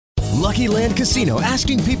Lucky Land Casino,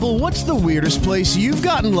 asking people, what's the weirdest place you've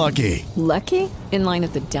gotten lucky? Lucky? In line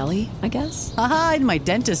at the deli, I guess? Aha, in my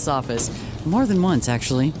dentist's office. More than once,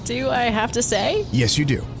 actually. Do I have to say? Yes, you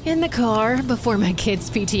do. In the car before my kids'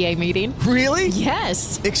 PTA meeting. Really?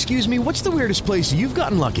 Yes. Excuse me, what's the weirdest place you've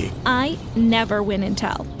gotten lucky? I never win and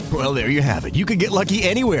tell. Well, there you have it. You can get lucky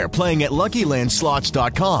anywhere, playing at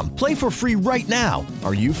LuckyLandSlots.com. Play for free right now.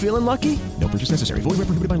 Are you feeling lucky? No purchase necessary. Void where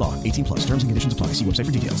prohibited by law. 18 plus. Terms and conditions apply. See website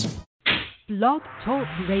for details. Blog Talk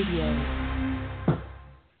Radio.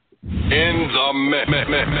 In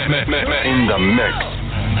the mix.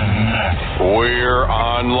 We're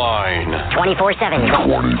online 24/7.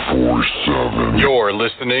 24/7. You're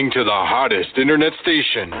listening to the hottest internet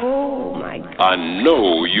station. Oh my God. I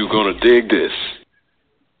know you're gonna dig this.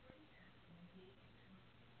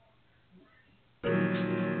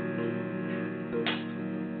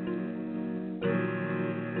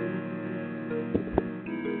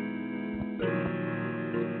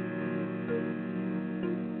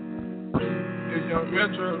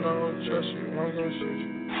 Metro, no, trust you. I'm gonna shoot you.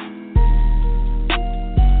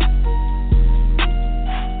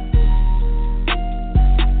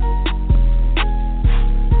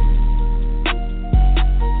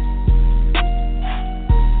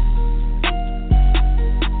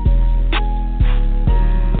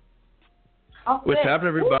 What's happening,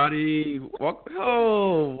 everybody?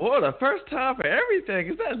 Oh, what a first time for everything.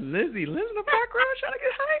 Is that Lizzie Liz in the background trying to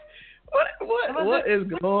get hype? What is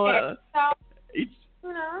going on?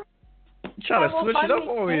 Trying to switch it up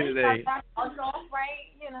on me today.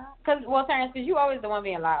 Because you always the one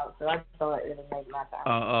being loud, so I just thought it would make my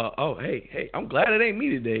time. Hey, I'm glad it ain't me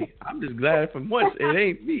today. I'm just glad for once it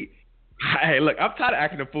ain't me. Hey, look, I'm tired of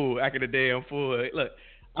acting a fool, acting a damn fool. Look,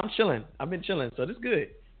 I'm chilling. I've been chilling, so this is good.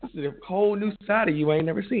 This is a whole new side of you I ain't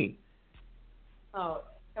never seen. Oh,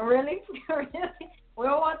 really? Really? We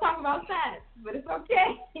don't want to talk about that, but it's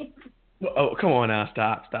okay. Oh, come on now.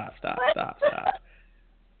 Stop.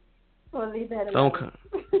 We'll leave that alone. Don't come.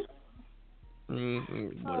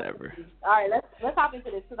 Whatever. All right, let's hop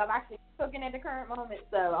into this because I'm actually cooking at the current moment,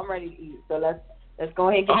 so I'm ready to eat. So let's go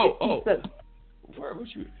ahead and get this pizza. Where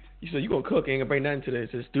was you? You said you gonna cook? Ain't gonna bring nothing to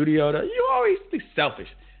the studio. You always be selfish.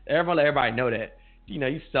 Everybody know that. You know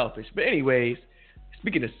you selfish. But anyways,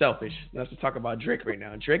 speaking of selfish, let's just talk about Drake right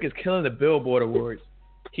now. Drake is killing the Billboard Awards.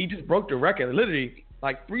 He just broke the record literally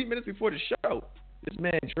like 3 minutes before the show. This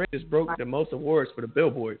man Drake just broke the most awards for the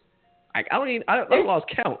Billboard. I lost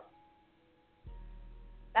count.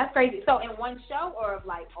 That's crazy. So in one show or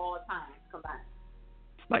like all time combined?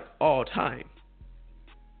 Like all time.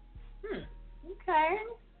 Okay.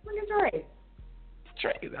 Look at Drake.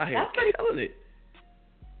 Drake out here killing it.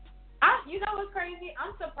 You know what's crazy?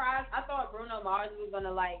 I'm surprised. I thought Bruno Mars was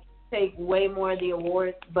gonna like take way more of the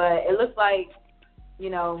awards, but it looks like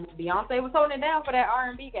Beyonce was holding it down for that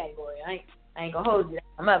R&B category. I ain't gonna hold you.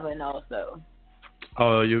 I'm ever know so.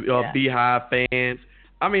 Oh, y'all Beehive fans.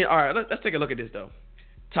 I mean, all right, let's take a look at this, though.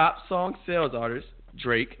 Top song sales artist,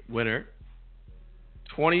 Drake, winner.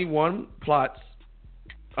 21 plots.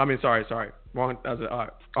 I mean, sorry. Wrong as an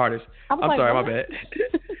artist. I'm sorry, my bad.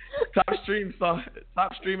 Top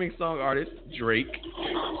streaming song artist, Drake.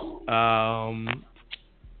 Top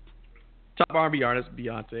R&B artist,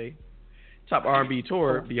 Beyonce. Top R&B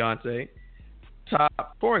tour, Beyonce.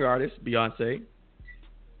 Top touring artist, Beyonce.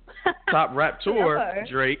 Top rap tour,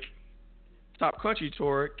 Drake. Top country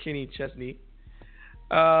tour, Kenny Chesney.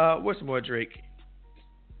 What's some more Drake?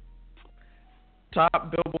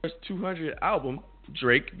 Top Billboard's 200 album,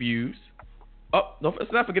 Drake views. Oh,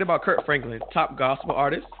 let's not forget about Kurt Franklin. Top gospel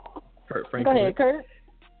artist, Kurt Franklin. Go ahead, Kurt.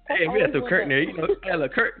 Hey, we got some Kurt in there.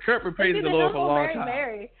 Look, Kurt been praising the Lord for a long time.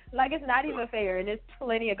 Mary. Like, it's not even fair, and there's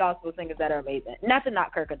plenty of gospel singers that are amazing. Not to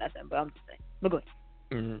knock Kirk or nothing, but I'm just saying. But go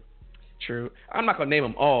ahead. True. I'm not going to name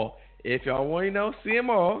them all. If y'all want to see them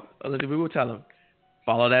all, we will tell them.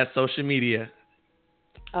 Follow that social media.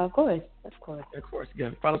 Of course. Of course. You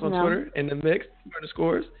can follow us on Twitter, in the mix,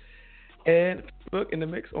 _, and Facebook, in the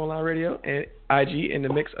mix, online radio, and IG, in the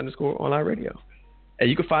mix, _online radio. And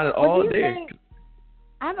you can find it all there.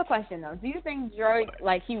 I have a question, though. Do you think Drake,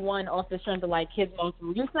 he won off the strength of, his most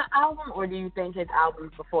recent album, or do you think his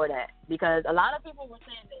albums before that? Because a lot of people were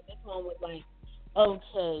saying that this one was,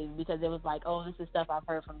 okay, because it was this is stuff I've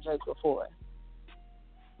heard from Drake before.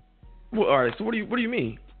 Well, all right, so what do you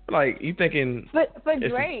mean? You thinking... But for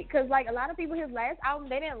Drake, because, a lot of people, his last album,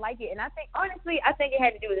 they didn't like it. And I think it had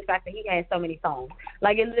to do with the fact that he had so many songs.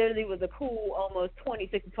 It literally was a cool almost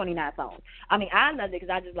 26 to 29 songs. I mean, I loved it because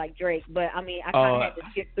I just like Drake. But, I mean, I kind of had to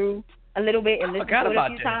skip through a little bit and listen to it a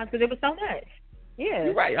few times because it was so much. Yeah.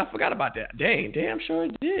 You're right. I forgot about that. Damn sure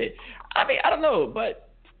it did. I mean, I don't know. But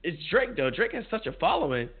it's Drake though. Drake has such a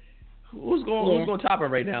following. Who's going to top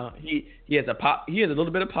him right now? He has a pop. He has a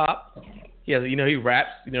little bit of pop. He has, he raps.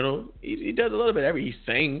 He does a little bit of everything.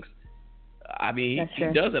 He sings. I mean, he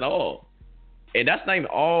does it all. And that's not even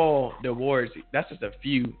all the awards. That's just a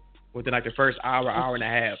few within like the first hour and a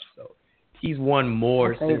half. So he's won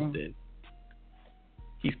more since then.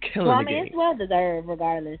 He's killing the game. It's well deserved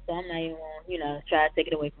regardless. So I'm not even going to try to take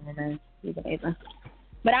it away from him, man. He's amazing.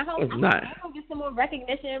 But I hope we're going to get some more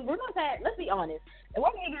recognition. Bruno's had, let's be honest, if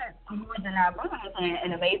we're going to get awards or not, Bruno has had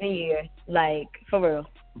an amazing year. Like, for real.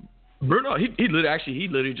 Bruno, he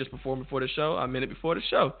literally just performed before the show, a minute before the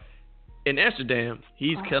show. In Amsterdam,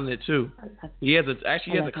 he's killing it too. He has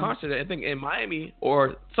a concert, I think, in Miami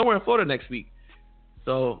or somewhere in Florida next week.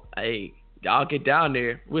 So, hey, y'all get down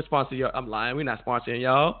there. We'll sponsor y'all. I'm lying. We're not sponsoring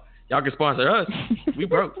y'all. Y'all can sponsor us. We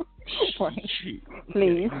broke.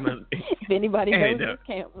 Please. If anybody knows this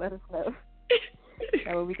camp, let us know.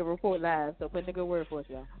 That way we can report live. So put in a good word for us,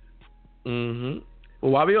 y'all. Mm-hmm.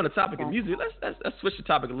 Well, while we're on the topic of music, let's switch the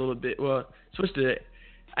topic a little bit. Well, switch the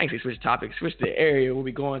area we'll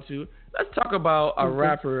be going to. Let's talk about a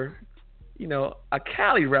rapper, a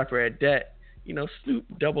Cali rapper at that, Snoop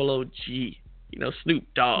OG, Snoop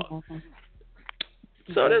Dogg.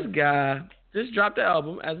 So this guy just dropped the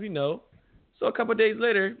album, as we know. So a couple of days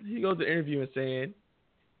later, he goes to interview and saying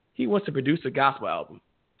he wants to produce a gospel album.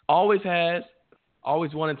 Always has,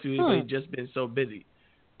 always wanted to, but he's just been so busy.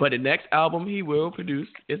 But the next album he will produce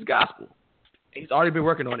is gospel. He's already been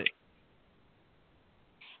working on it.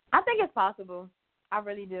 I think it's possible. I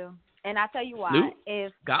really do. And I tell you why. Snoop?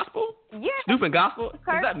 If gospel? Yeah. Snoop and gospel? Is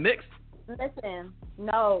that mixed? Listen,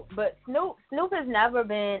 no, but Snoop has never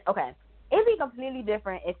been, okay, it'd be completely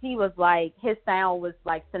different if he was like, his sound was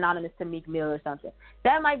like synonymous to Meek Mill or something.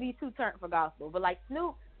 That might be too turnt for gospel. But like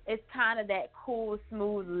Snoop is kind of that cool,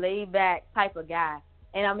 smooth, laid back type of guy.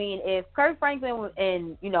 And I mean, if Kirk Franklin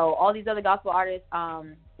and, all these other gospel artists,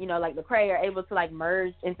 like Lecrae are able to like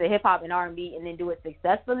merge into hip hop and R&B and then do it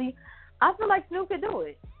successfully, I feel like Snoop could do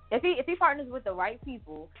it. If he partners with the right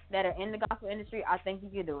people that are in the gospel industry, I think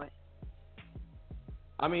he could do it.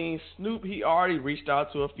 I mean, Snoop, he already reached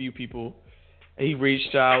out to a few people. He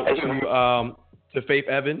reached out to Faith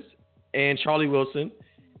Evans and Charlie Wilson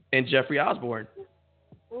and Jeffrey Osborne.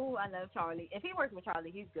 Ooh, I love Charlie. If he works with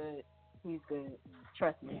Charlie, he's good. He's good.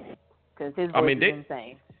 Trust me. Because his voice is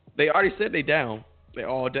insane. They already said they down. They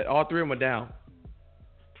all three of them are down.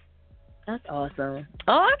 That's awesome.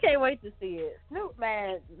 Oh, I can't wait to see it. Snoop,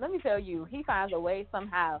 man, let me tell you, he finds a way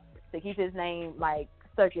somehow to keep his name, like,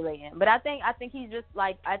 circulating. But I think he's just,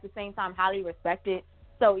 like, at the same time, highly respected.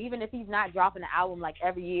 So even if he's not dropping an album, like,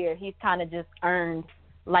 every year, he's kind of just earned,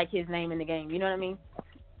 like, his name in the game. You know what I mean?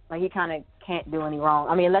 Like, he kind of can't do any wrong.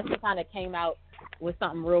 I mean, unless he kind of came out with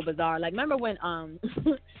something real bizarre. Like, remember when,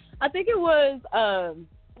 I think it was,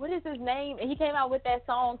 what is his name? And he came out with that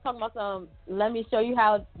song talking about some, let me show you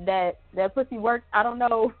how that pussy works. I don't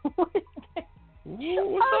know. What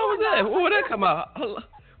song was that? When did that come out?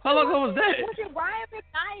 How long ago was that? Was it Brian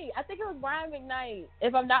McKnight? I think it was Brian McKnight,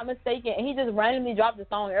 if I'm not mistaken. And he just randomly dropped the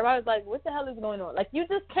song. Everybody was like, what the hell is going on? Like, you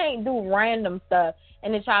just can't do random stuff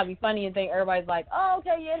and then try to be funny and think everybody's like, oh,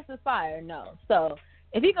 okay, yeah, this is fire. No. So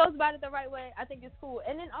if he goes about it the right way, I think it's cool.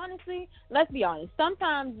 And then, honestly, let's be honest.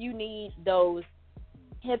 Sometimes you need those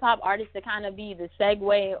hip-hop artists to kind of be the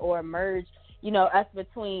segue or merge, us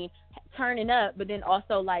between turning up, but then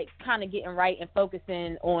also, like, kind of getting right and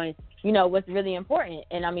focusing on, what's really important.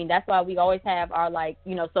 And, I mean, that's why we always have our, like,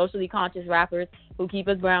 socially conscious rappers who keep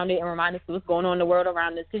us grounded and remind us what's going on in the world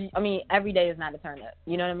around us. Because, I mean, every day is not a turn-up.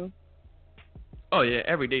 You know what I mean? Oh, yeah,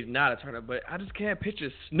 every day's not a turn-up. But I just can't picture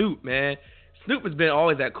Snoop, man. Snoop has been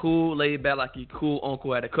always that cool, laid back, like he cool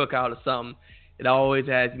uncle at a cookout or something. It always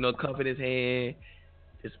has, cup in his hand.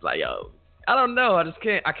 It's like, yo, I don't know.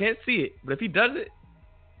 I can't see it. But if he does it,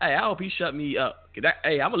 hey, I hope he shut me up.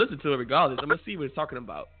 Hey, I'm going to listen to it regardless. I'm going to see what he's talking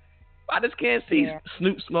about. I just can't see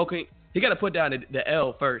Snoop smoking. He got to put down the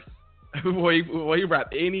L first before he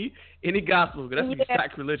rap any gospel. That's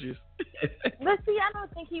sacrilegious. But see, I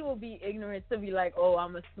don't think he will be ignorant to be like, oh,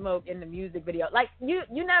 I'm going to smoke in the music video. Like, you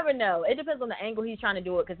never know. It depends on the angle he's trying to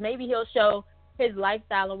do it, because maybe he'll show his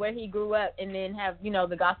lifestyle and where he grew up and then have,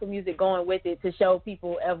 the gospel music going with it to show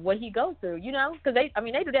people of what he goes through, because they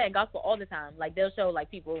do that in gospel all the time. Like, they'll show, like,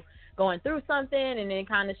 people going through something and then it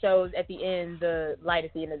kind of shows at the end the light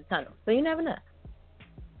at the end of the tunnel. So you never know.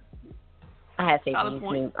 I have faith in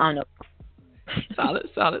you. I don't know.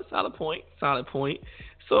 Solid point.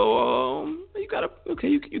 So,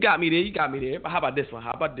 you got me there. But how about this one?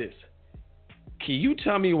 Can you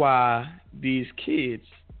tell me why these kids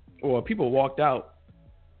or people walked out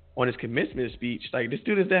on his commencement speech. Like, the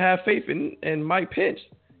students that have faith in Mike Pence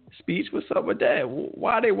speech, what's up with that?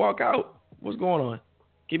 Why they walk out? What's going on?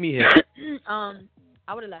 Give me him.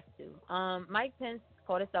 I would have left too. Mike Pence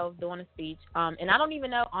called himself doing a speech. And I don't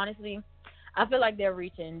even know, honestly, I feel like they're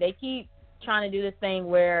reaching. They keep trying to do this thing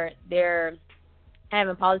where they're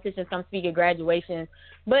having politicians come speak at graduations.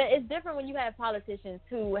 But it's different when you have politicians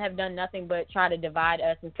who have done nothing but try to divide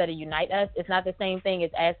us instead of unite us. It's not the same thing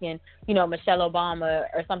as asking, Michelle Obama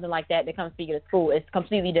or something like that to come speak at a school. It's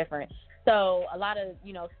completely different. So a lot of,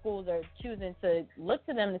 schools are choosing to look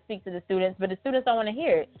to them to speak to the students, but the students don't want to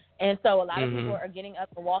hear it. And so a lot of people are getting up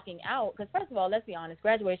and walking out because, first of all, let's be honest,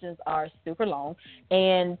 graduations are super long,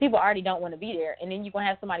 and people already don't want to be there. And then you're going to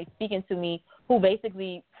have somebody speaking to me who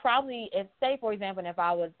basically probably, for example, if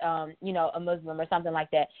I was, a Muslim or something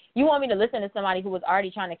like that, you want me to listen to somebody who was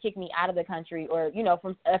already trying to kick me out of the country, or,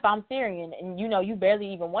 if I'm Syrian and, you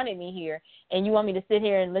barely even wanted me here, and you want me to sit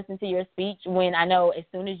here and listen to your speech when I know as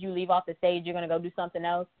soon as you leave off the stage, you're going to go do something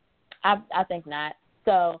else? I think not.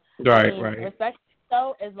 So, right. Respect.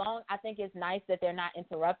 So I think it's nice that they're not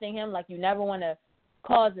interrupting him. Like, you never want to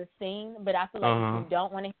cause a scene, but I feel like if you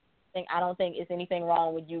don't want to hear anything, I don't think it's anything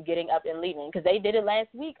wrong with you getting up and leaving, because they did it last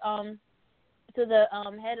week to the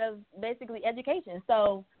head of basically education.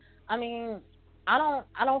 So, I mean, I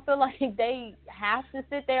don't feel like they have to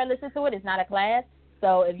sit there and listen to it. It's not a class.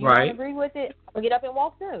 So if you don't agree with it, I'll get up and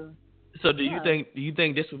walk too. So do you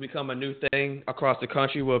think this will become a new thing across the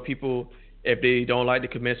country where people, if they don't like the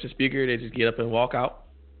commencement speaker, they just get up and walk out?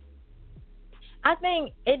 I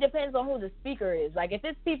think it depends on who the speaker is. Like, if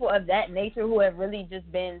it's people of that nature who have really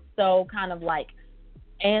just been so kind of like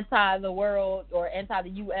anti the world or anti the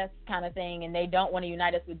U.S. kind of thing, and they don't want to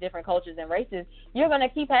unite us with different cultures and races, you're going to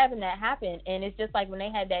keep having that happen. And it's just like when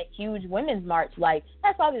they had that huge women's march, like,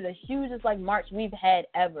 that's probably the hugest like march we've had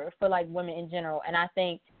ever for like women in general. And I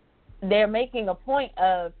think they're making a point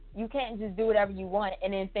of, you can't just do whatever you want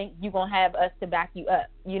and then think you're going to have us to back you up.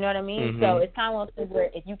 You know what I mean? So it's kind of one of those where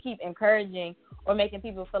if you keep encouraging or making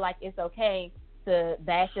people feel like it's okay to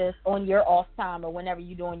bash us on your off time or whenever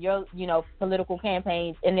you're doing your, political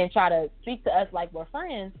campaigns, and then try to speak to us like we're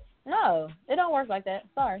friends, no, it don't work like that.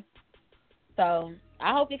 Sorry. So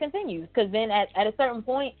I hope it continues, because then at a certain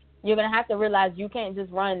point, you're going to have to realize you can't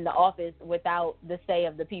just run the office without the say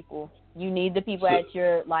of the people. You need the people at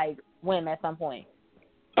your, whim at some point.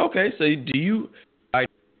 Okay, so do you feel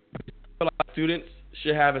like students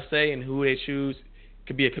should have a say in who they choose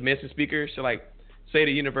could be a commencement speaker? So, say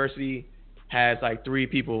the university has, 3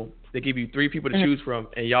 people. They give you 3 people to choose from,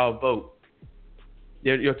 and y'all vote.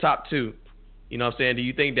 They're your top 2. You know what I'm saying? Do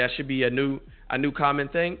you think that should be a new common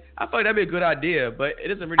thing? I feel like that'd be a good idea, but it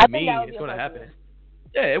doesn't really mean it's going to happen.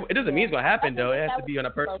 Yeah, it doesn't mean it's going to happen, though. It has to be on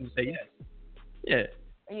a person to say yes.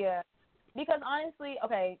 Yeah. Because honestly,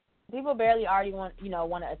 okay, people barely already want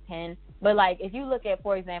to attend. But, if you look at,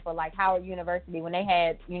 for example, Howard University, when they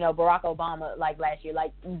had, Barack Obama, last year,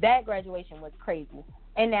 that graduation was crazy.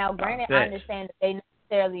 And now, granted, I understand that they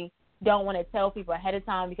necessarily don't want to tell people ahead of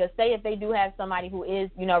time, because say if they do have somebody who is,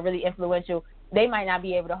 really influential, they might not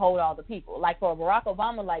be able to hold all the people. For Barack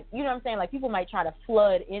Obama, you know what I'm saying? People might try to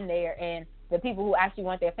flood in there, and the people who actually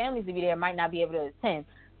want their families to be there might not be able to attend.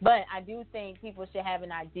 But I do think people should have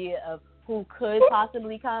an idea of who could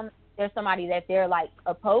possibly come. There's somebody that they're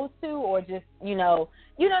opposed to, or just you know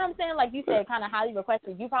what I'm saying, like you said, kind of highly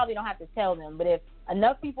requested. You probably don't have to tell them, but if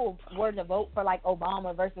enough people were to vote for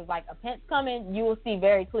Obama versus a Pence coming, you will see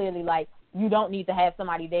very clearly you don't need to have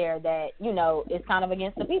somebody there that is kind of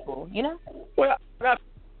against the people. Well,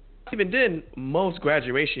 even then, most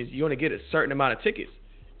graduations you only get a certain amount of tickets,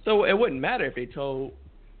 so it wouldn't matter if they told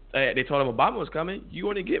them Obama was coming. You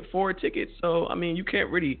only get 4 tickets, so I mean you can't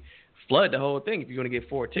really flood the whole thing if you're going to get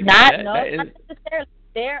 4 tickets. Not necessarily.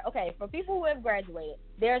 For people who have graduated,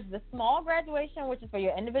 there's the small graduation, which is for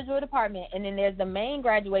your individual department, and then there's the main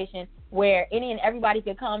graduation where any and everybody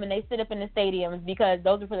could come and they sit up in the stadiums, because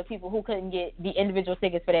those are for the people who couldn't get the individual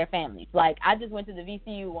tickets for their families. I just went to the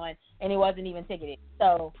VCU one, and it wasn't even ticketed.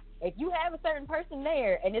 So if you have a certain person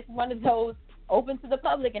there, and it's one of those open to the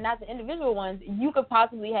public and not the individual ones, you could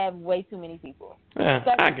possibly have way too many people. Yeah,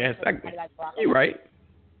 I guess. You're right.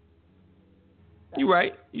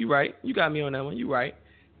 You're right. You got me on that one. You're right.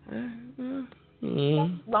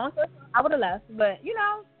 Long story, I would have left, but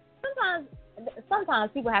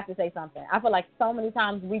sometimes people have to say something. I feel like so many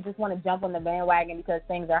times we just want to jump on the bandwagon because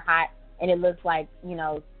things are hot and it looks like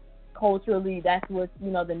culturally that's what's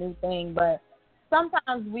the new thing. But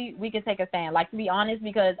sometimes we can take a stand. To be honest,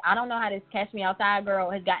 because I don't know how this Catch Me Outside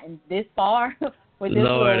girl has gotten this far with this.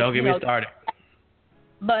 Lord, don't get me started.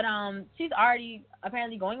 But she's already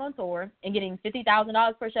apparently going on tour and getting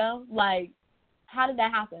 $50,000 per show. Like, how did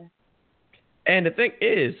that happen? And the thing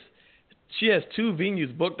is, she has 2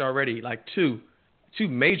 venues booked already, like two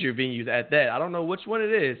major venues at that. I don't know which one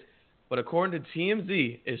it is, but according to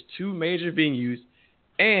TMZ, it's 2 major venues,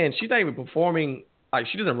 and she's not even performing. Like,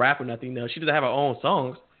 she doesn't rap or nothing. No, she doesn't have her own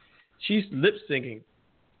songs. She's lip syncing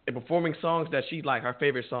and performing songs that she like, her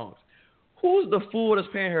favorite songs. Who's the fool that's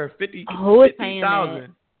paying her $50,000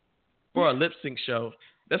 for a lip sync show?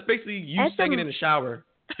 That's basically you singing in the shower.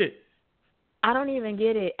 I don't even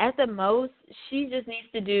get it. At the most, she just needs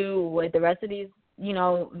to do what the rest of these, you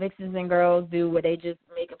know, vixens and girls do, where they just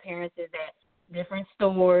make appearances at different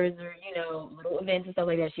stores or, you know, little events and stuff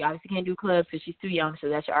like that. She obviously can't do clubs because she's too young, so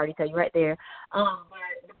that should already tell you right there. But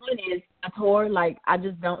the point is, a tour, like, I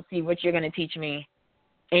just don't see what you're going to teach me.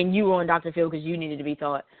 And you were on Dr. Phil because you needed to be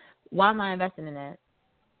taught. Why am I investing in that?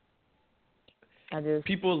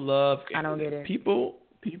 People love. I don't get it. People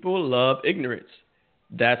love ignorance.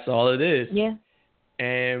 That's all it is. Yeah.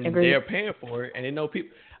 And Agreed. they're paying for it, and they know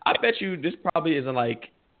people. I bet you this probably isn't like,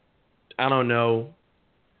 I don't know,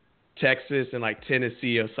 Texas and like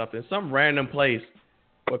Tennessee or something, some random place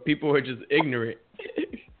where people are just ignorant.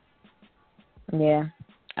 Yeah.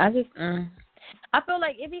 I feel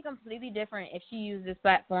like it'd be completely different if she used this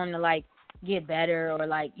platform to, like, get better or,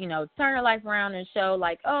 like, you know, turn her life around and show,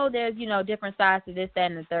 like, oh, there's, you know, different sides to this,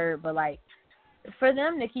 that, and the third. But, like, for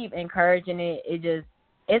them to keep encouraging it,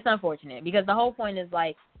 it's unfortunate because the whole point is,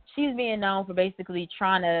 like, she's being known for basically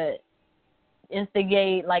trying to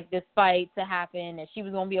instigate, like, this fight to happen that she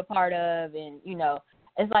was going to be a part of. And, you know,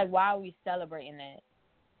 it's like, why are we celebrating that?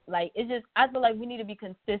 Like, it's just, I feel like we need to be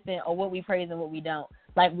consistent on what we praise and what we don't.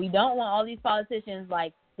 Like, we don't want all these politicians,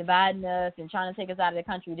 like, dividing us and trying to take us out of the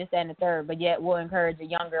country, this, that, and the third, but yet we'll encourage a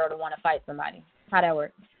young girl to want to fight somebody. How that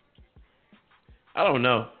work? I don't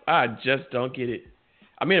know. I just don't get it.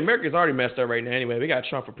 I mean, America's already messed up right now anyway. We got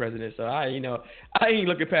Trump for president, so I ain't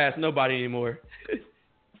looking past nobody anymore.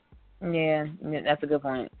 Yeah, that's a good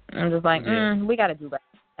point. I'm just like, we got to do better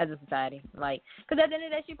as a society. Like, because at the end of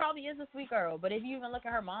the day, she probably is a sweet girl, but if you even look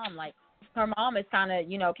at her mom, like, her mom is kind of,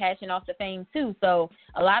 you know, cashing off the fame too. So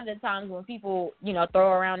a lot of the times when people, you know,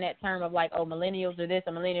 throw around that term of like, oh, millennials are this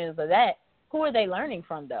or millennials are that, who are they learning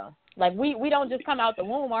from though? Like we don't just come out the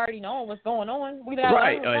womb already knowing what's going on. We got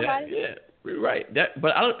right. Yeah, right.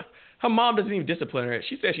 But her mom doesn't even discipline her.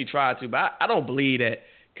 She said she tried to, but I don't believe that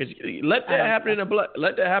because let that happen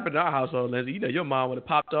in our household, Lindsay. You know, your mom would have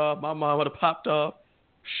popped off. My mom would have popped off.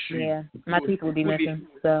 Shoot. Yeah, my teeth would be missing.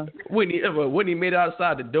 So Whitney made it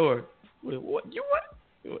outside the door. What?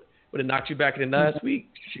 Would have knocked you back in the last week?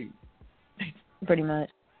 Shoot. Pretty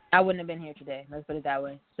much. I wouldn't have been here today. Let's put it that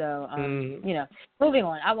way. So, you know, moving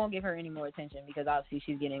on. I won't give her any more attention because obviously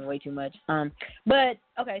she's getting way too much. But,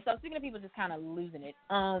 okay, so speaking of people just kind of losing it,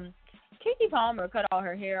 Keke Palmer cut all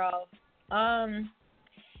her hair off.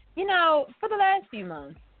 You know, for the last few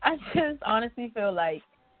months, I just honestly feel like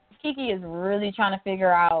Keke is really trying to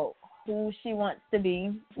figure out who she wants to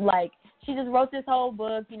be. Like, she just wrote this whole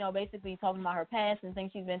book, you know, basically talking about her past and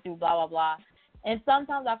things she's been through, blah, blah, blah. And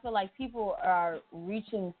sometimes I feel like people are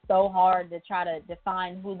reaching so hard to try to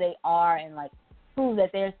define who they are and, like, prove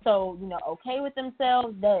that they're so, you know, okay with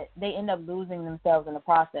themselves that they end up losing themselves in the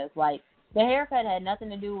process. Like, the haircut had nothing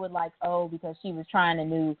to do with, like, oh, because she was trying a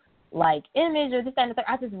new, like, image or this, that, and the third.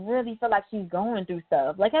 I just really feel like she's going through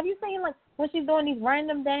stuff. Like, have you seen, like, when she's doing these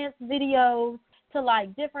random dance videos to,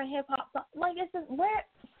 like, different hip-hop songs? Like, it's just,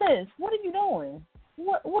 sis, what are you doing?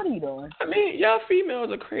 What are you doing? I mean, y'all females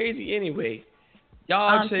are crazy anyway.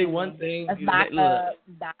 Y'all say one thing. Back up.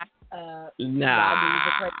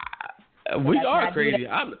 Nah. We are crazy.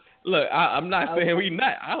 I'm not saying we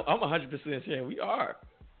not. I'm 100% saying we are.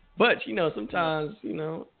 But, you know, sometimes, you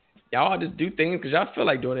know, y'all just do things because y'all feel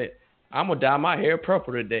like doing it. I'm going to dye my hair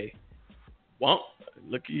purple today. Well,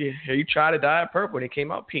 look here. You try to dye it purple and it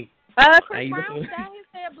came out pink. Chris Brown dyed his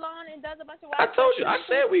hair blonde and does a bunch of wild I told you. I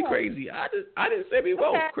said we crazy. I didn't say we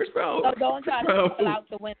won't. Chris Brown. So don't try to pull out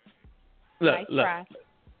the window. Look. Try.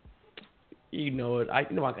 You know it. I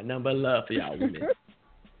got nothing but love for y'all women.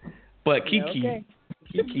 But Keke,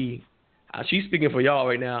 she's speaking for y'all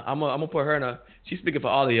right now. I'm gonna put her in a. She's speaking for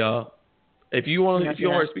all of y'all. If you want her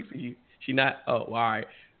to speak for you, she not. Oh, all right.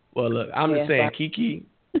 Well, look, I'm just saying, Keke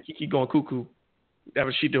going cuckoo. That's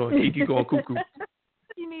what she doing. Keke going cuckoo.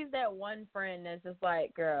 She needs that one friend that's just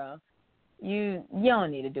like, girl, you don't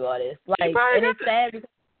need to do all this. Like, and it's sad because.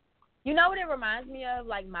 You know what it reminds me of?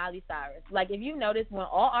 Like Miley Cyrus. Like, if you notice, when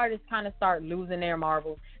all artists kind of start losing their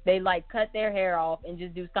marbles, they, like, cut their hair off and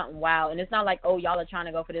just do something wild. And it's not like, oh, y'all are trying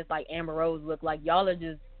to go for this, like, Amber Rose look. Like, y'all are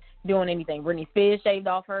just doing anything. Britney Spears shaved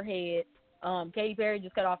off her head. Katy Perry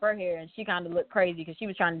just cut off her hair, and she kind of looked crazy because she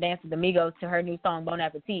was trying to dance with the Migos to her new song Bon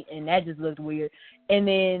Appetit, and that just looked weird. And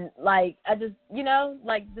then, like, I just, you know,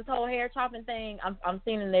 like this whole hair chopping thing, I'm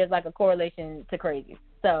seeing there's like a correlation to crazy.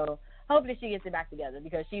 So hopefully she gets it back together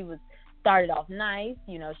because she was started off nice.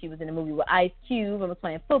 You know, she was in a movie with Ice Cube and was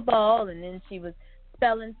playing football, and then she was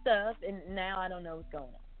spelling stuff, and now I don't know what's going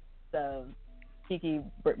on. So Kiki,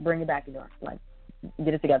 bring it back to her. Like,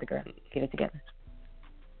 get it together, girl. Get it together.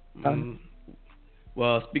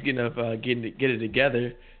 Well, speaking of get it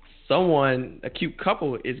together, a cute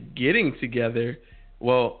couple is getting together.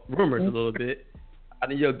 Well, rumors a little bit. I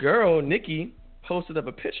think your girl, Nikki, posted up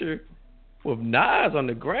a picture with Nas on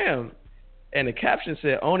the gram, and the caption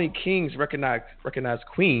said, "Only kings recognize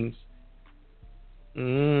queens."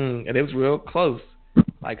 And it was real close,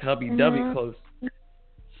 like hubby-dubby close.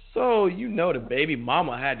 So, you know, the baby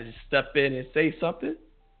mama had to just step in and say something.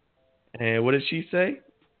 And what did she say?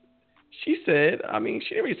 She said, I mean,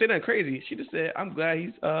 she didn't really say nothing crazy. She just said, I'm glad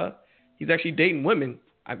he's actually dating women.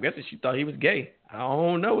 I guess she thought he was gay. I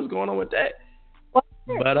don't know what's going on with that. What's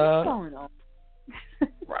going on?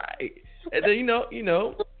 Right. And then, you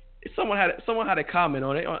know, someone had a comment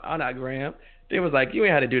on it on that gram. They was like, you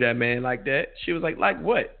ain't had to do that, man, like that. She was like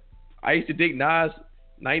what? I used to date Nas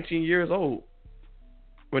 19 years old.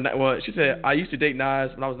 She said, I used to date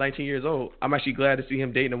Nas when I was 19 years old. I'm actually glad to see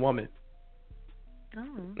him dating a woman.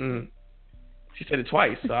 Oh. She said it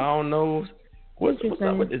twice, so I don't know what's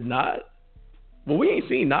up with this Nas. Well, we ain't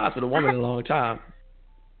seen Nas with a woman in a long time.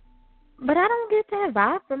 But I don't get that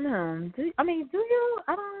vibe from him. Do you?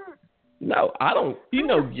 I don't. No, I don't. You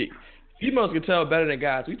know, females can tell better than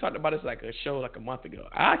guys. We talked about this like a show like a month ago.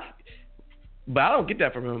 But I don't get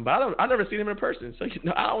that from him. But I've never seen him in person, so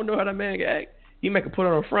I don't know how that man can act. He make a put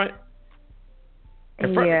on front.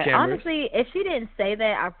 Honestly, if she didn't say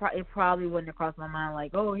that, it probably wouldn't have crossed my mind.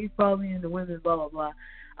 Like, oh, he's probably into women, blah blah blah.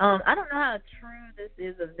 I don't know how true this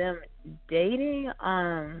is of them dating.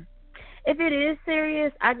 If it is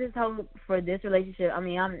serious, I just hope for this relationship. I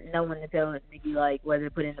mean, I'm no one to tell Nikki like whether to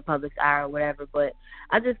put in the public's eye or whatever, but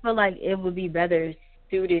I just feel like it would be better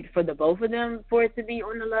suited for the both of them for it to be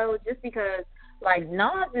on the low, just because. Like,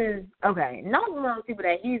 Nas is one of those people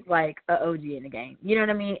that he's like an OG in the game. You know what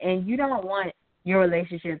I mean? And you don't want your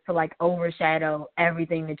relationship to like overshadow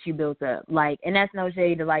everything that you built up. Like, and that's no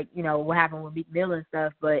shade to like, you know, what happened with Meek Mill and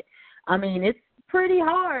stuff, but I mean, it's pretty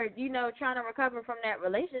hard, you know, trying to recover from that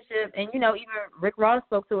relationship. And, you know, even Rick Ross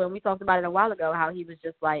spoke to it, and we talked about it a while ago, how he was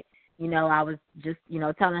just like, you know, I was just, you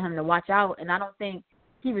know, telling him to watch out. And I don't think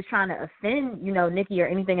he was trying to offend, you know, Nikki or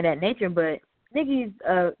anything of that nature, but Nikki's,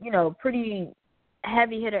 you know, pretty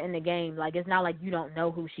heavy hitter in the game. Like, it's not like you don't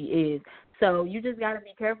know who she is. So you just got to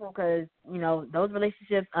be careful because, you know, those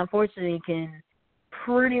relationships, unfortunately, can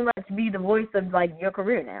pretty much be the voice of, like, your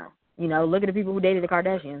career now. You know, look at the people who dated the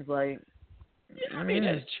Kardashians. Like, yeah, I mean,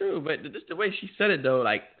 that's true. But just the way she said it, though,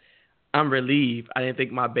 like, I'm relieved. I didn't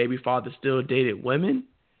think my baby father still dated women.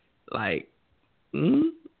 Like, I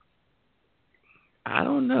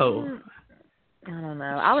don't know. I don't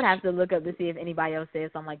know. I would have to look up to see if anybody else said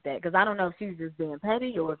something like that, because I don't know if she was just being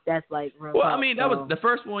petty or if that's like real. Well, I mean, that was the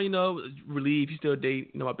first one, you know, relieved. You still date,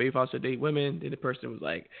 you know, my baby father still date women. Then the person was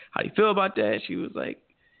like, how do you feel about that? She was like,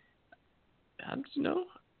 you know,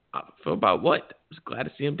 I feel about what? I was glad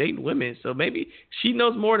to see him dating women. So maybe she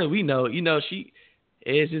knows more than we know. You know, she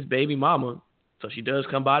is his baby mama. So she does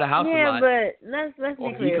come by the house a lot. Yeah, but let's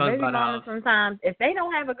be clear. Baby mamas sometimes, if they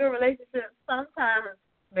don't have a good relationship, sometimes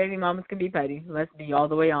baby mamas can be petty. Let's be all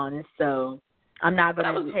the way honest. So I'm not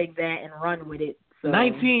going to take that and run with it. So,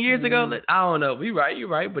 19 years ago? I don't know. You're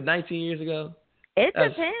right. But 19 years ago? It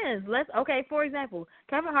depends. For example,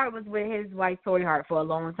 Kevin Hart was with his wife, Tory Hart, for a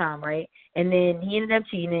long time, right? And then he ended up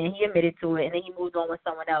cheating, and he admitted to it, and then he moved on with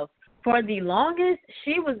someone else. For the longest,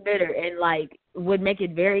 she was bitter and, like, would make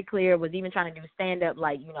it very clear, was even trying to do stand-up,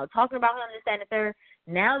 like, you know, talking about him and that and third.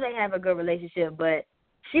 Now they have a good relationship, but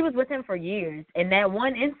she was with him for years, and that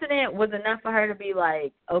one incident was enough for her to be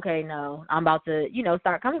like, okay, no, I'm about to, you know,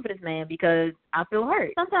 start coming for this man because I feel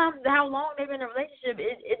hurt. Sometimes how long they've been in a relationship,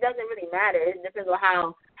 it doesn't really matter. It depends on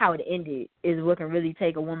how it ended is what can really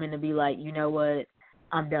take a woman to be like, you know what,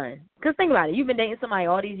 I'm done. Because think about it. You've been dating somebody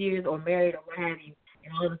all these years or married or what have you,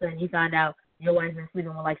 and all of a sudden you find out your wife's been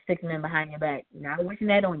sleeping with like 6 men behind your back. Not wishing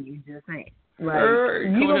that on you, just saying. Like, you're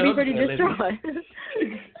going to be pretty distraught.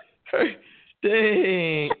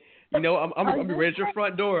 Dang. You know, I'm going to be ready at your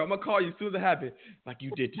front door. I'm going to call you as soon as it happens. Like,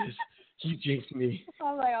 you did this. You jinxed me.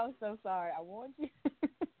 I'm like, I'm so sorry. I warned you.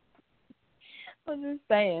 I'm just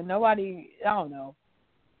saying. Nobody, I don't know.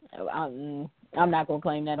 I'm not going to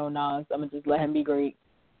claim that on Nas. I'm going to just let him be great.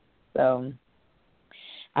 So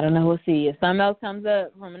I don't know. We'll see. If something else comes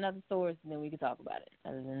up from another source, then we can talk about it.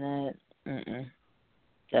 Other than that,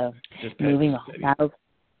 So moving on. Now,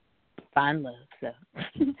 find love. So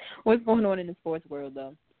what's going on in the sports world,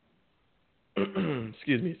 though?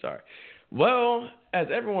 Excuse me. Sorry. Well, as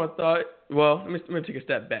everyone thought, let me take a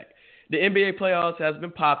step back. The NBA playoffs has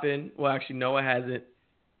been popping. Well, actually, no, it hasn't.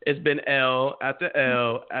 It's been L after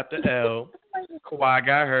L after L. Kawhi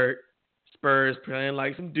got hurt. Spurs playing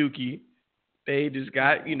like some dookie. They just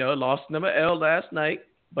got, lost another L last night,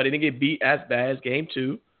 but they didn't get beat as bad as Game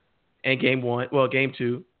 2 and Game 1. Well, Game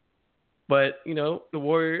 2. But, the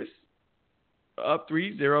Warriors are up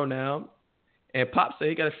 3-0 now. And Pop said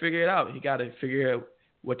he got to figure it out. He got to figure out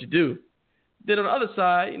what to do. Then on the other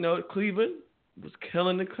side, Cleveland was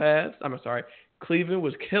killing the Cavs. Cleveland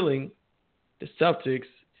was killing the Celtics.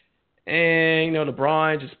 And,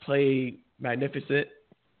 LeBron just played magnificent.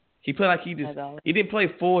 He played like he didn't play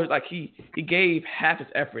full, like he gave half his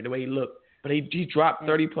effort the way he looked. But he dropped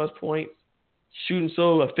 30-plus points, shooting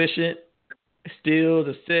so efficient, steals,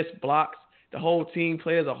 assists, blocks. The whole team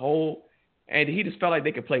played as a whole. And he just felt like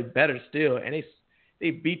they could play better still. And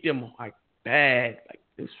they beat them like bad. Like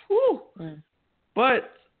it was, whew.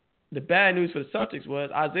 But the bad news for the Celtics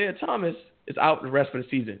was Isaiah Thomas is out the rest of the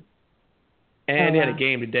season. And they had a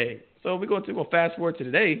game today. So we're going to fast forward to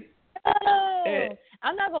today.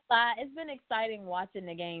 I'm not going to lie. It's been exciting watching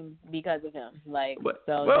the game because of him.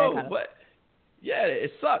 Yeah,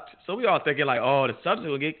 it sucked. So we all thinking like, the Celtics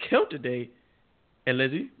will get killed today. And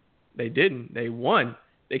Lizzie, they didn't. They won.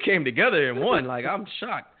 They came together and won. Like, I'm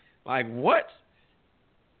shocked. Like, what?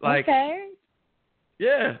 Like, okay.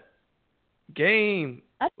 Yeah. Game.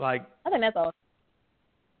 I think that's all.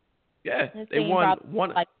 Yeah, they won.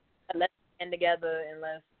 Like, let's stand together and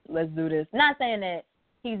let's do this. Not saying that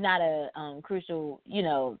he's not a crucial,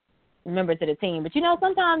 member to the team, but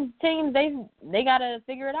sometimes teams they gotta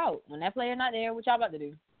figure it out. When that player not there, what y'all about to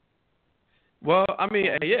do? Well, I mean,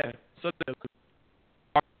 yeah. So the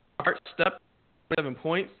Hart stepped 7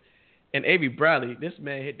 points, and Avery Bradley, this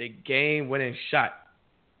man hit the game-winning shot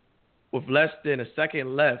with less than a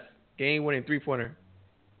second left, game-winning three-pointer.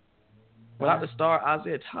 Without the star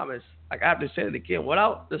Isaiah Thomas, like I have to say it again,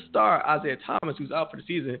 without the star Isaiah Thomas, who's out for the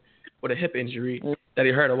season with a hip injury that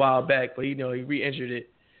he hurt a while back, but he re-injured it.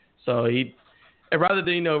 So and rather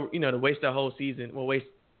than to waste that whole season,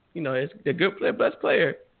 it's the good player, best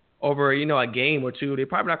player over a game or two. They're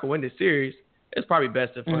probably not gonna win this series. It's probably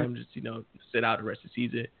best for him just sit out the rest of the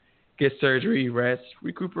season, get surgery, rest,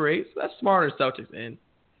 recuperate. So that's smarter Celtics.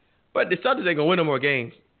 But the Celtics ain't gonna win no more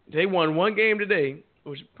games. They won one game today,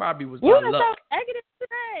 which probably was by luck. You were so negative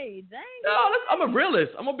today. Dang. No, I'm a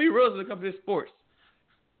realist. I'm gonna be realist when it comes to sports.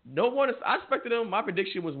 I expected them. My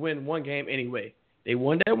prediction was win one game anyway. They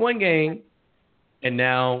won that one game, and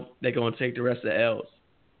now they're going to take the rest of the L's.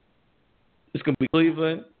 It's going to be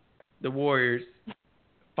Cleveland, the Warriors,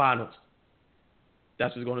 finals.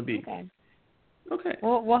 That's what it's going to be. Okay.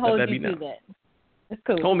 We'll hold you to that. It's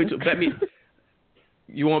cool. Hold me to bet me.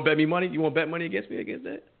 You want to bet me money? You want to bet money against me against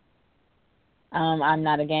that? I'm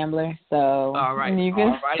not a gambler, so. All right. You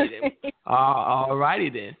can... All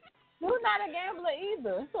righty then. You're not a gambler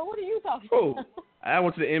either. So what are you talking about? I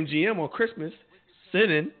went to the MGM on Christmas,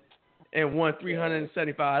 sitting, and won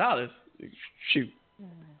 $375. Shoot.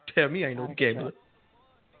 Tell me I ain't no gambler.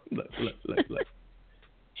 Look.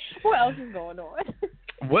 What else is going on?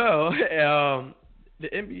 Well, the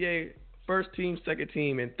NBA first team, second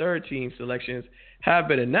team, and third team selections have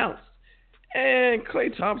been announced. And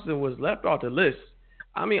Klay Thompson was left off the list.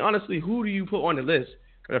 I mean, honestly, who do you put on the list?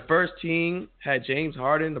 The first team had James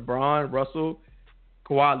Harden, LeBron, Russell,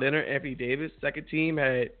 Kawhi Leonard, Anthony Davis. Second team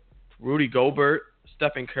had Rudy Gobert,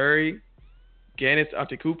 Stephen Curry, Giannis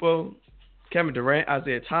Antetokounmpo, Kevin Durant,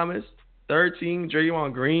 Isaiah Thomas. Third team,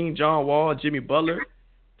 Draymond Green, John Wall, Jimmy Butler,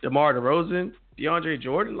 DeMar DeRozan, DeAndre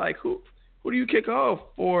Jordan. Like, who do you kick off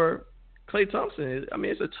for Klay Thompson? I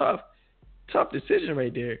mean, it's a tough decision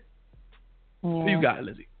right there. Yeah. Who you got,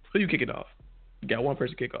 Lizzie? Who you kicking off? You got one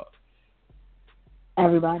person kick off.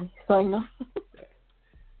 Everybody. So,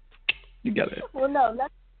 You got it. Well, no.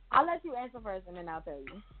 I'll let you answer first, and then I'll tell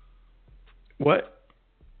you. What?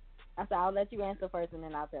 I said I'll let you answer first, and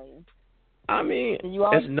then I'll tell you. I mean,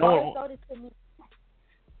 it's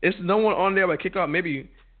no one on there but kick off. Maybe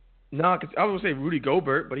cause I was gonna say Rudy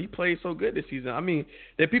Gobert, but he played so good this season. I mean,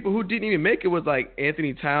 the people who didn't even make it was like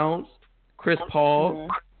Anthony Towns, Chris Paul,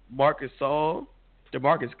 Marcus Gasol,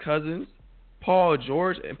 DeMarcus Cousins, Paul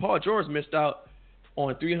George, and Paul George missed out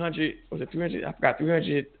on 300. Was it 300? I forgot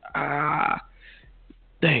 300.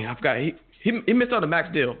 Dang, I forgot. He missed out on the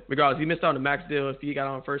max deal. Regardless, he missed out on the max deal. If he got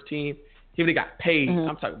on first team, he he really got paid. Mm-hmm.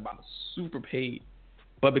 I'm talking about super paid.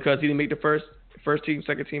 But because he didn't make the first team,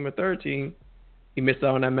 second team, or third team, he missed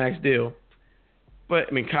out on that max deal. But,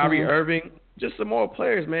 I mean, Kyrie Irving, just some more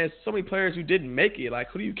players, man. So many players who didn't make it. Like,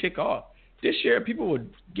 who do you kick off? This year, people were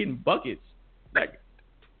getting buckets. Like,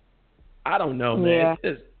 I don't know, man.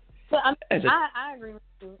 Yeah. I agree with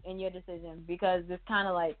you in your decision because it's kind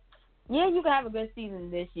of like, yeah, you can have a good season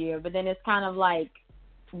this year, but then it's kind of like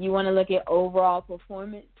you want to look at overall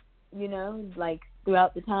performance, you know, like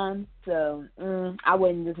throughout the time. So I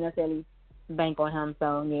wouldn't just necessarily bank on him.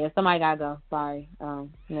 So, yeah, somebody got to go. Sorry.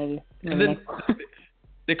 Maybe. And then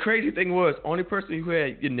the crazy thing was, only person who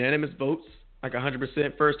had unanimous votes, like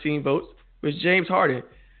 100% first team votes, was James Harden.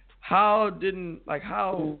 How can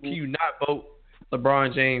you not vote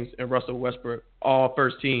LeBron James and Russell Westbrook all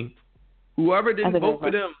first team? Whoever didn't vote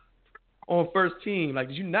for them on first team, like,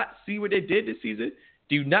 did you not see what they did this season?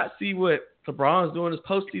 Do you not see what LeBron's doing this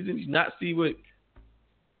postseason? Do you not see what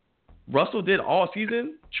Russell did all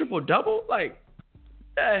season? Triple-double? Like,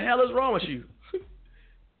 what the hell is wrong with you?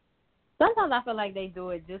 Sometimes I feel like they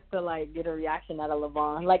do it just to, like, get a reaction out of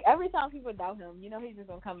LeBron. Like, every time people doubt him, you know he's just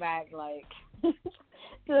going to come back, like,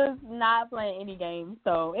 just not playing any games.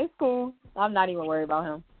 So, it's cool. I'm not even worried about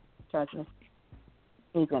him. Trust me.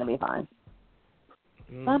 He's going to be fine.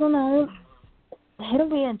 I don't know. It'll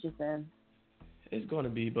be interesting. It's going to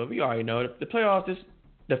be, but we already know. The playoffs,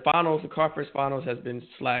 the finals, the conference finals has been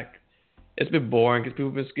slack. It's been boring because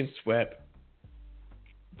people have been getting swept.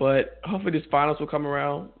 But hopefully this finals will come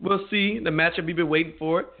around. We'll see. The matchup we've been waiting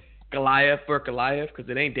for, Goliath because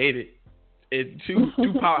it ain't David. It's two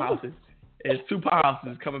powerhouses. It's two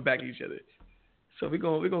powerhouses coming back at each other. So we're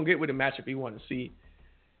gonna get with the matchup we want to see.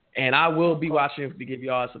 And I will be watching to give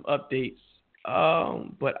y'all some updates.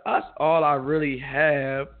 But all I really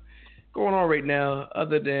have going on right now,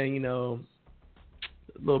 other than, you know,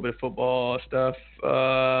 a little bit of football stuff,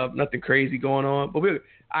 nothing crazy going on. But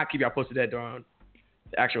I'll keep y'all posted that during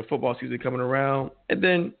the actual football season coming around. And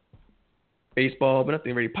then baseball, but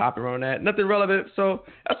nothing really popping around that. Nothing relevant. So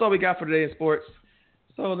that's all we got for today in sports.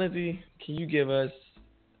 So, Lindsay, can you give us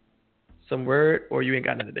some word, or you ain't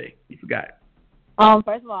got none today? You forgot.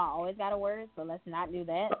 First of all, I always got a word, so let's not do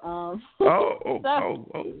that.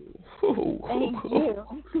 Thank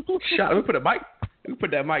you. Shot. Let me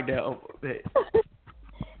put that mic down.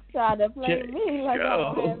 Try to play me like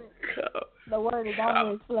the word is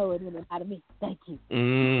always flowing out of me. Thank you.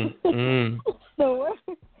 The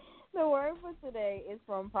word for today is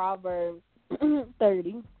from Proverbs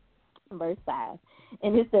 30, verse 5.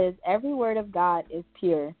 And it says, every word of God is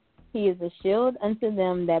pure. He is a shield unto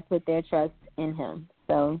them that put their trust in him.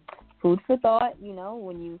 So, food for thought, you know,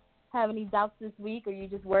 when you have any doubts this week, or you're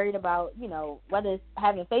just worried about, you know, whether it's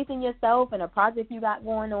having faith in yourself and a project you got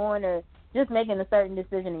going on, or just making a certain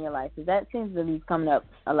decision in your life, because that seems to be coming up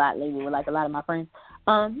a lot lately with, like, a lot of my friends.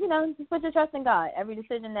 You know, just put your trust in God. Every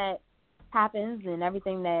decision that happens and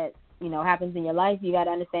everything that, you know, happens in your life, you got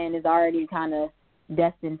to understand is already kind of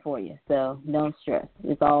destined for you. So don't stress.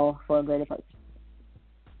 It's all for a greater purpose.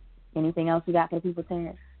 Anything else you got for the people,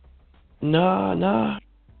 Terrence? No.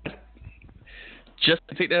 Just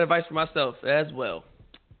to take that advice for myself as well.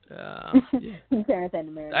 Terrence had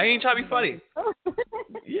to marinate. I ain't trying to be funny.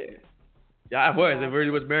 Yeah, I was. It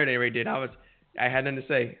really was marinating right there. I had nothing to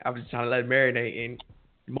say. I was just trying to let it marinate and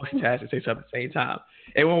multitask and say something at the same time.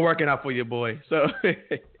 It won't working out for you, boy. So.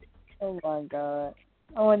 Oh my God.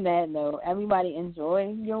 On that note, everybody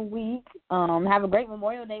enjoy your week. Have a great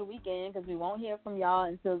Memorial Day weekend, because we won't hear from y'all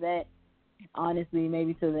until that, honestly,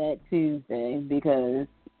 maybe till that Tuesday, because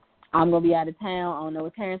I'm going to be out of town. I don't know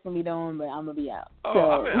what Terrence going to be doing, but I'm going to be out.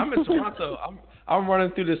 Oh, so. I'm in Toronto. I'm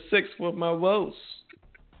running through the 6th with my woes.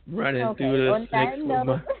 Through the 6th with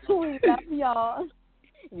my... We love y'all.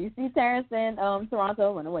 If you see Terrence in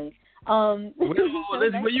Toronto, run away. Where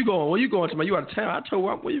you going? Where you going to? You out of town? I told you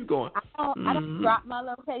where you going. I don't drop my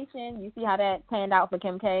location. You see how that panned out for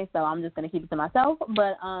Kim K, so I'm just gonna keep it to myself.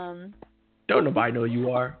 But don't nobody know you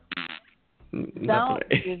are. Don't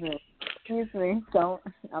excuse me. Don't.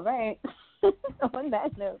 All right. On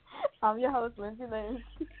that note, I'm your host, Lindsay Lynn.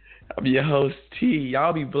 I'm your host, T.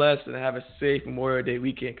 Y'all be blessed and have a safe Memorial Day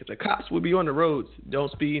weekend, because the cops will be on the roads.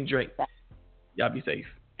 Don't speed and drink. Y'all be safe.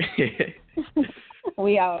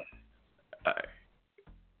 We out. All right.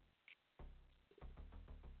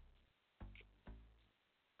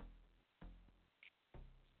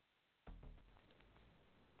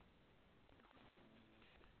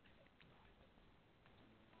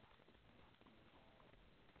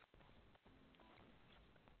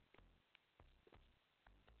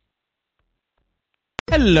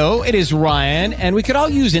 Hello, it is Ryan, and we could all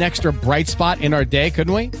use an extra bright spot in our day,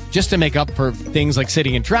 couldn't we? Just to make up for things like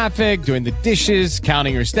sitting in traffic, doing the dishes,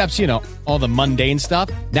 counting your steps, you know, all the mundane stuff.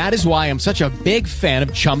 That is why I'm such a big fan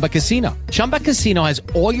of Chumba Casino. Chumba Casino has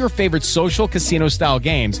all your favorite social casino-style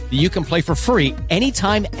games that you can play for free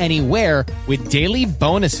anytime, anywhere with daily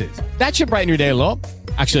bonuses. That should brighten your day a little.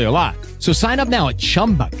 Actually, a lot. So sign up now at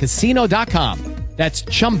ChumbaCasino.com. That's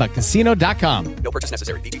ChumbaCasino.com. No purchase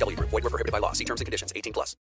necessary. VGW Group. Void where prohibited by law. See terms and conditions. 18+.